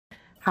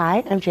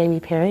Hi, I'm Jamie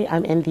Perry.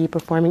 I'm in the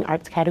performing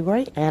arts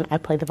category and I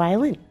play the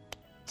violin.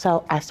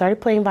 So I started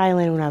playing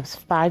violin when I was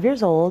 5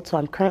 years old, so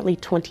I'm currently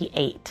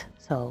 28.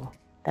 So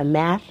the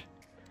math,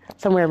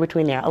 somewhere in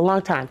between there, a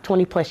long time,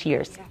 20 plus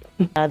years.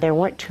 There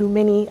weren't too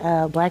many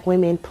Black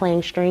women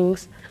playing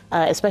strings,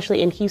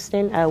 especially in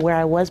Houston where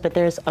I was, but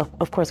there's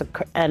of course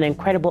an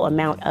incredible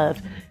amount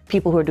of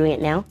people who are doing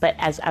it now, but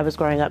as I was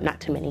growing up, not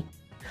too many.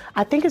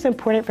 I think it's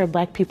important for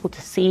Black people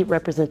to see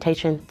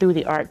representation through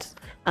the arts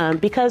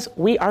because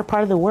we are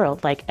part of the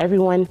world. Like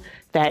everyone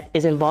that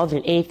is involved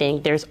in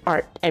anything, there's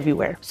art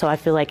everywhere. So I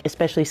feel like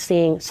especially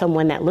seeing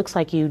someone that looks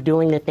like you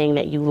doing the thing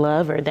that you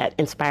love or that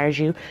inspires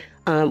you,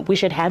 we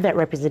should have that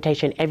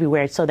representation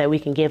everywhere so that we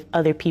can give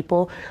other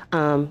people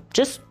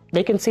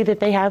they can see that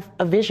they have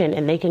a vision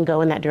and they can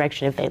go in that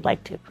direction if they'd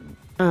like to.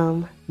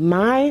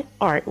 My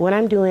art, what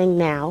I'm doing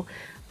now,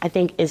 I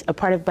think is a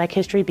part of Black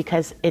history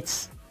because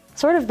it's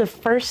sort of the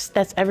first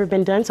that's ever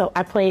been done. So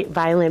I play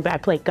violin, but I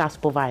play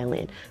gospel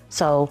violin.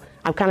 So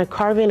I'm kind of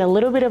carving a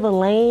little bit of a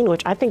lane,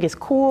 which I think is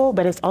cool,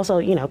 but it's also,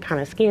 you know,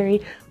 kind of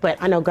scary.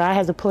 But I know God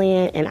has a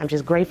plan and I'm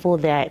just grateful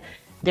that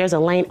there's a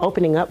lane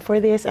opening up for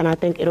this. And I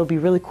think it'll be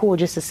really cool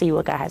just to see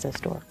what God has in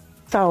store.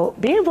 So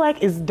being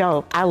Black is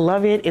dope. I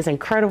love it. It's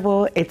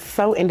incredible. It's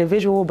so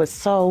individual, but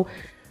so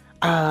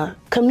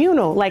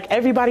communal. Like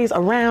everybody's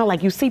around,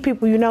 like you see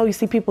people, you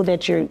see people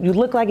that you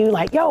look like and you're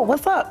like, yo,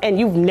 what's up? And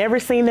you've never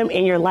seen them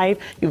in your life.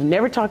 You've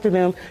never talked to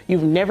them.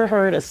 You've never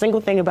heard a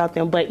single thing about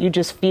them, but you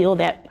just feel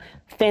that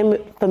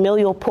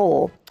familial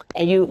pull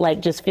and you like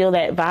just feel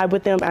that vibe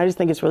with them. I just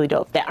think it's really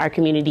dope that our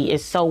community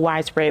is so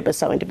widespread, but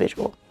so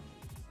individual.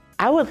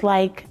 I would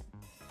like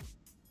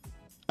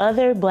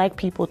other Black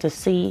people to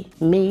see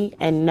me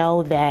and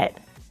know that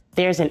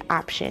there's an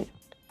option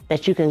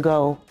that you can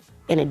go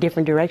in a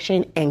different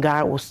direction and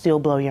God will still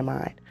blow your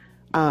mind.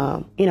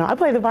 I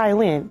play the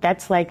violin.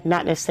 That's like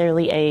not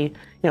necessarily a,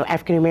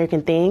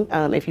 African-American thing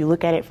if you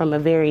look at it from a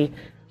very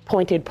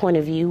pointed point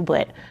of view,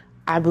 but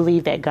I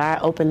believe that God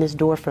opened this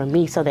door for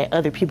me so that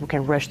other people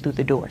can rush through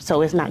the door.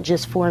 So it's not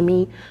just for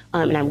me.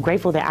 And I'm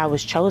grateful that I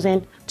was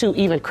chosen to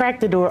even crack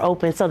the door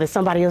open so that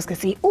somebody else can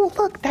see, oh,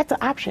 look, that's an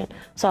option.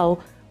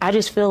 So I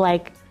just feel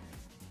like,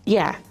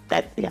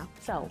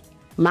 So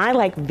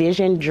my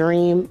vision,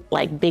 dream,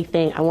 big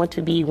thing, I want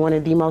to be one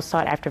of the most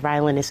sought after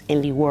violinists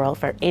in the world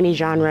for any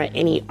genre,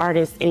 any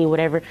artist, any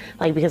whatever,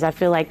 because I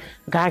feel like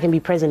God can be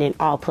present in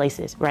all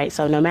places, right?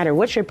 So no matter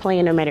what you're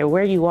playing, no matter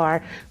where you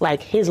are,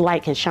 his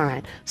light can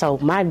shine. So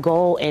my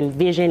goal and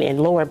vision,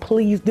 and Lord,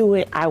 please do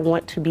it. I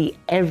want to be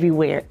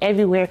everywhere,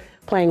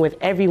 playing with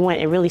everyone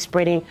and really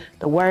spreading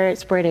the word,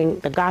 spreading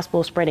the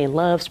gospel, spreading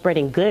love,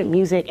 spreading good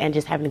music, and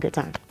just having a good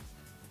time.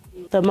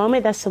 The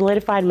moment that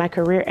solidified my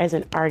career as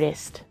an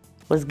artist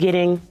was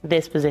getting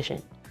this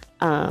position.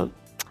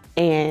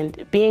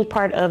 And being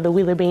part of the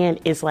Wheeler Band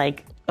is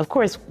of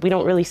course, we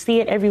don't really see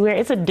it everywhere.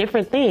 It's a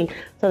different thing.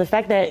 So the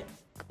fact that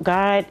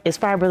God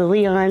inspired Brother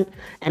Leon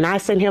and I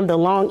sent him the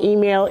long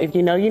email, if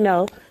you know, you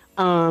know,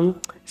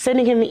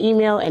 sending him the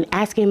email and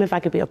asking him if I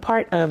could be a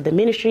part of the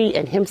ministry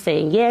and him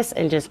saying yes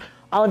and just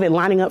all of it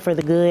lining up for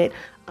the good.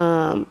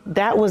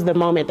 That was the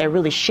moment that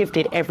really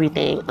shifted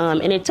everything.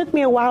 And it took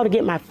me a while to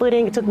get my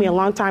footing. It took me a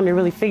long time to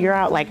really figure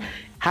out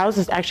how is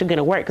this actually going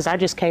to work? Because I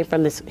just came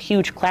from this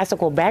huge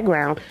classical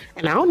background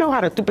and I don't know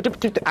how to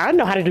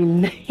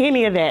do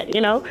any of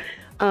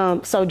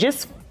that, So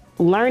just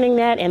learning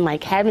that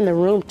and having the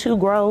room to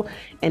grow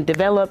and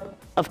develop,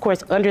 of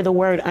course, under the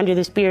word, under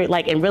the spirit,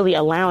 and really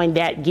allowing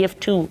that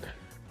gift to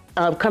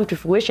come to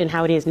fruition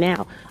how it is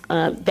now.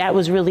 That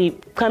was really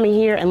coming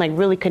here and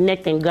really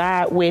connecting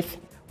God with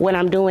what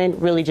I'm doing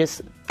really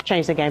just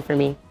changed the game for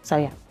me. So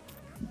yeah.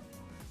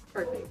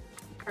 Perfect.